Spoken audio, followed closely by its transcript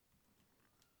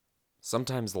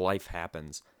Sometimes life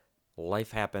happens.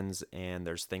 Life happens, and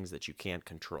there's things that you can't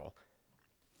control.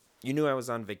 You knew I was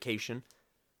on vacation,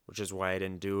 which is why I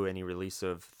didn't do any release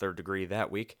of Third Degree that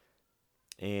week.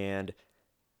 And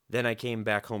then I came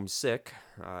back home sick.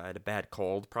 I had a bad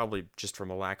cold, probably just from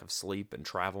a lack of sleep and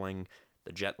traveling,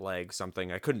 the jet lag,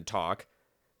 something. I couldn't talk,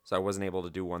 so I wasn't able to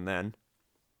do one then.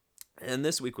 And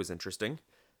this week was interesting.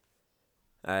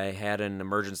 I had an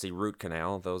emergency root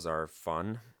canal. Those are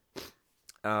fun.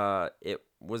 It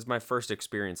was my first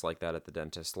experience like that at the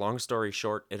dentist. Long story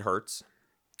short, it hurts.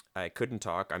 I couldn't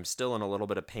talk. I'm still in a little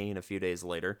bit of pain a few days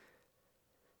later.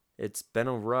 It's been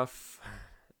a rough,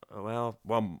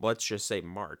 let's just say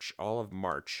March. All of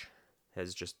March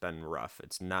has just been rough.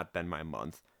 It's not been my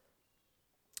month.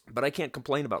 But I can't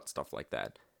complain about stuff like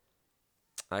that.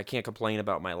 I can't complain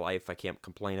about my life. I can't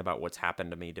complain about what's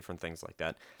happened to me, different things like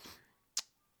that.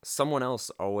 Someone else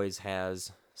always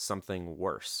has something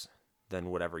worse than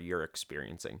whatever you're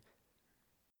experiencing.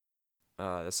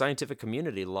 The scientific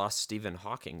community lost Stephen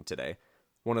Hawking today,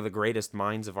 one of the greatest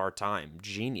minds of our time,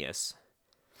 genius.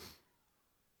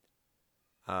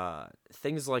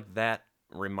 Things like that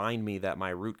remind me that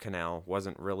my root canal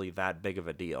wasn't really that big of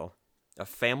a deal. A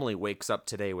family wakes up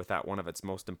today without one of its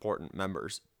most important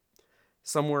members.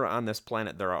 Somewhere on this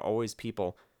planet, there are always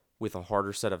people with a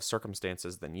harder set of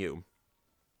circumstances than you.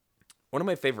 One of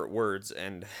my favorite words,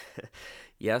 and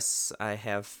yes, I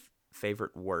have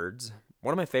favorite words.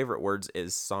 One of my favorite words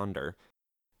is sonder.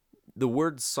 The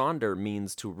word sonder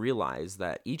means to realize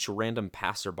that each random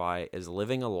passerby is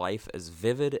living a life as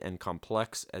vivid and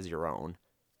complex as your own.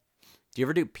 Do you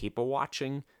ever do people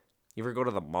watching? You ever go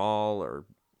to the mall or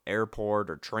airport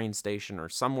or train station or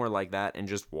somewhere like that and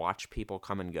just watch people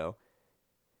come and go?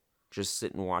 Just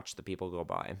sit and watch the people go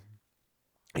by.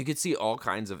 You could see all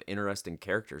kinds of interesting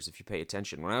characters if you pay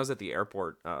attention. When I was at the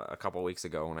airport a couple weeks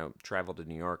ago, when I traveled to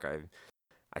New York,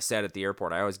 I sat at the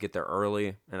airport. I always get there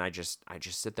early, and I just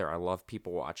sit there. I love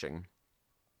people watching.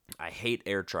 I hate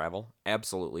air travel.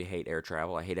 Absolutely hate air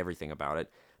travel. I hate everything about it.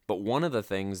 But one of the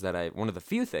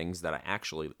few things that I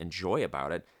actually enjoy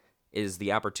about it is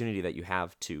the opportunity that you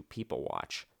have to people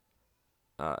watch.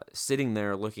 Sitting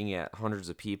there looking at hundreds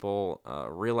of people,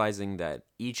 realizing that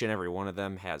each and every one of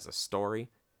them has a story.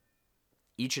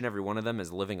 Each and every one of them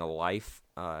is living a life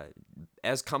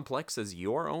as complex as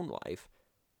your own life.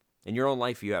 In your own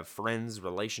life, you have friends,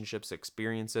 relationships,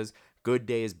 experiences, good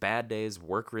days, bad days,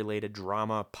 work-related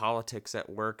drama, politics at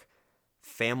work,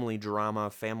 family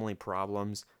drama, family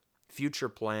problems, future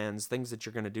plans, things that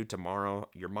you're going to do tomorrow.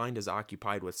 Your mind is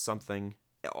occupied with something,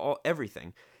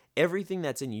 everything. Everything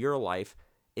that's in your life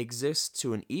exists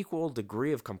to an equal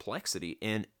degree of complexity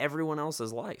in everyone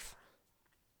else's life.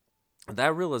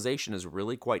 That realization is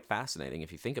really quite fascinating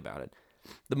if you think about it.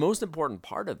 The most important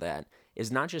part of that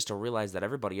is not just to realize that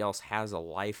everybody else has a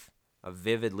life, a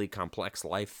vividly complex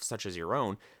life such as your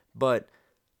own, but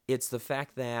it's the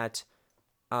fact that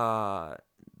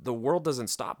the world doesn't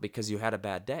stop because you had a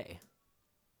bad day.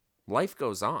 Life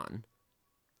goes on.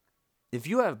 If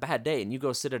you have a bad day and you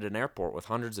go sit at an airport with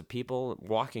hundreds of people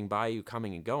walking by you,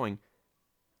 coming and going,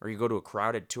 or you go to a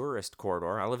crowded tourist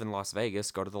corridor. I live in Las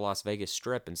Vegas, go to the Las Vegas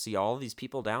Strip and see all these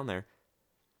people down there.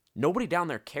 Nobody down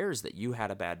there cares that you had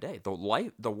a bad day.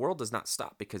 The world does not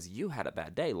stop because you had a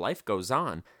bad day. Life goes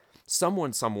on.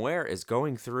 Someone somewhere is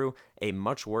going through a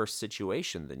much worse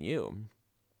situation than you.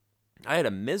 I had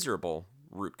a miserable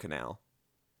root canal,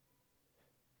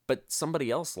 but somebody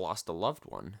else lost a loved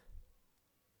one.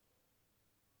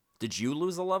 Did you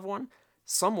lose a loved one?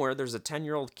 Somewhere there's a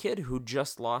 10-year-old kid who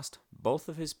just lost both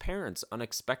of his parents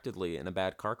unexpectedly in a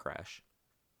bad car crash.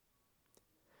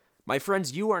 My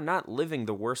friends, you are not living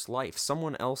the worst life.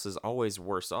 Someone else is always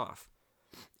worse off.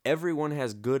 Everyone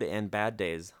has good and bad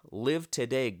days. Live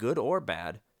today, good or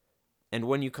bad. And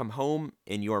when you come home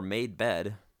in your made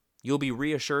bed, you'll be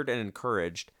reassured and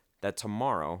encouraged that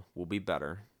tomorrow will be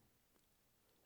better.